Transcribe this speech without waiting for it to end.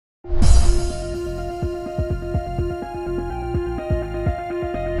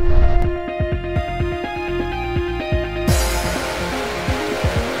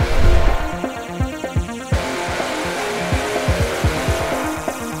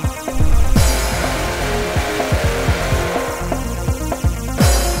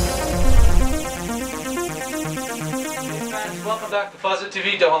back to Fuzz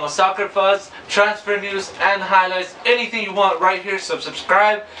TV, the home of soccer fuzz, transfer news and highlights, anything you want right here, so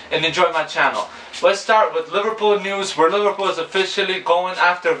subscribe and enjoy my channel. Let's start with Liverpool news, where Liverpool is officially going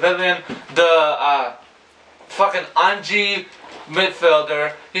after Willian, the fucking Ince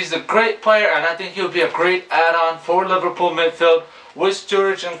midfielder. He's a great player and I think he'll be a great add-on for Liverpool midfield. With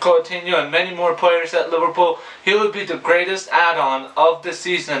Sturridge and Coutinho and many more players at Liverpool, he would be the greatest add-on of the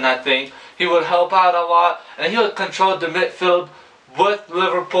season, I think. He would help out a lot and he would control the midfield with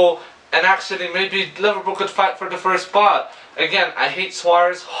Liverpool, and actually maybe Liverpool could fight for the first spot. Again, I hate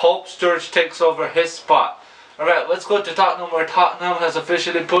Suarez, hope Sturridge takes over his spot. Alright, let's go to Tottenham, where Tottenham has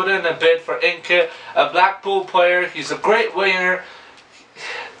officially put in a bid for Ince, a Blackpool player. He's a great winger.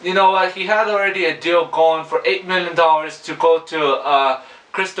 You know what, he had already a deal going for $8 million to go to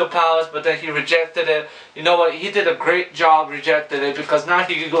Crystal Palace, but then he rejected it. You know what, he did a great job rejecting it, because now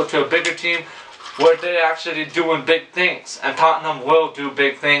he can go to a bigger team where they're actually doing big things, and Tottenham will do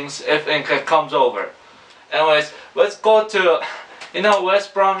big things if Ince comes over. Anyways, let's go to,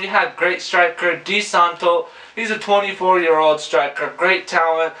 West Brom. You had great striker Santo. He's a 24-year-old striker, great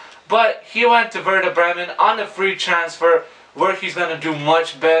talent, but he went to Werder Bremen on a free transfer, where he's going to do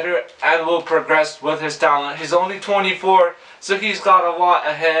much better and will progress with his talent. He's only 24, so he's got a lot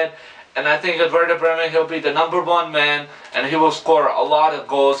ahead, and I think at Werder Bremen he'll be the #1 man and he will score a lot of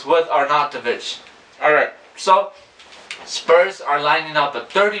goals with Arnautovic. Alright, so Spurs are lining up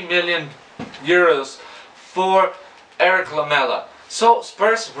at 30 million euros for Eric Lamela. So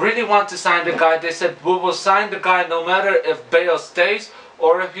Spurs really want to sign the guy. They said, we will sign the guy no matter if Bale stays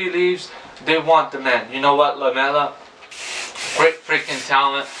or if he leaves. They want the man. You know what, Lamela? Great freaking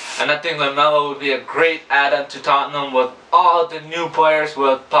talent, and I think Lamela would be a great add-on to Tottenham with all the new players,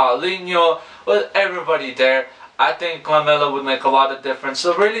 with Paulinho, with everybody there. I think Lamela would make a lot of difference.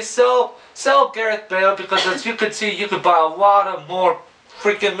 So really sell Gareth Bale, because as you could see, you could buy a lot of more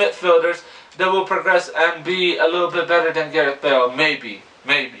freaking midfielders that will progress and be a little bit better than Gareth Bale, maybe.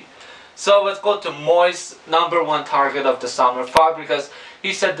 So let's go to Moyes' #1 target of the summer, Fabregas.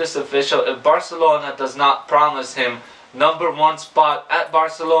 He said this official: if Barcelona does not promise him #1 spot at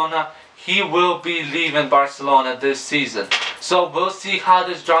Barcelona, he will be leaving Barcelona this season. So we'll see how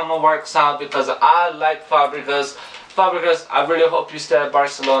this drama works out, because I like Fabregas. Fabregas, I really hope you stay at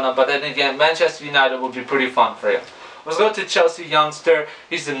Barcelona, but then again, Manchester United will be pretty fun for you. Let's go to Chelsea youngster.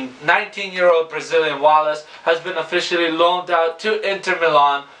 He's a 19-year-old Brazilian. Wallace has been officially loaned out to Inter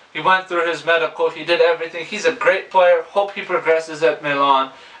Milan. He went through his medical, he did everything. He's a great player, hope he progresses at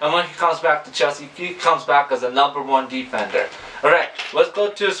Milan. And when he comes back to Chelsea, he comes back as a #1 defender. Alright, let's go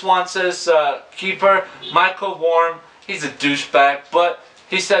to Swansea's keeper, Michael Vorm. He's a douchebag, but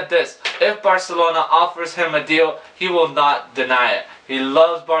he said this: if Barcelona offers him a deal, he will not deny it. He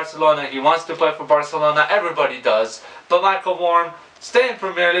loves Barcelona, he wants to play for Barcelona, everybody does. But Michael Vorm, stay in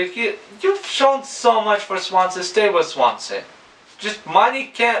Premier League. You've shown so much for Swansea, stay with Swansea. Just money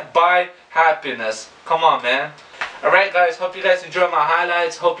can't buy happiness. Come on, man. Alright guys, hope you guys enjoy my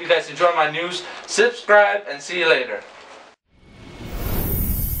highlights. Hope you guys enjoy my news. Subscribe and see you later.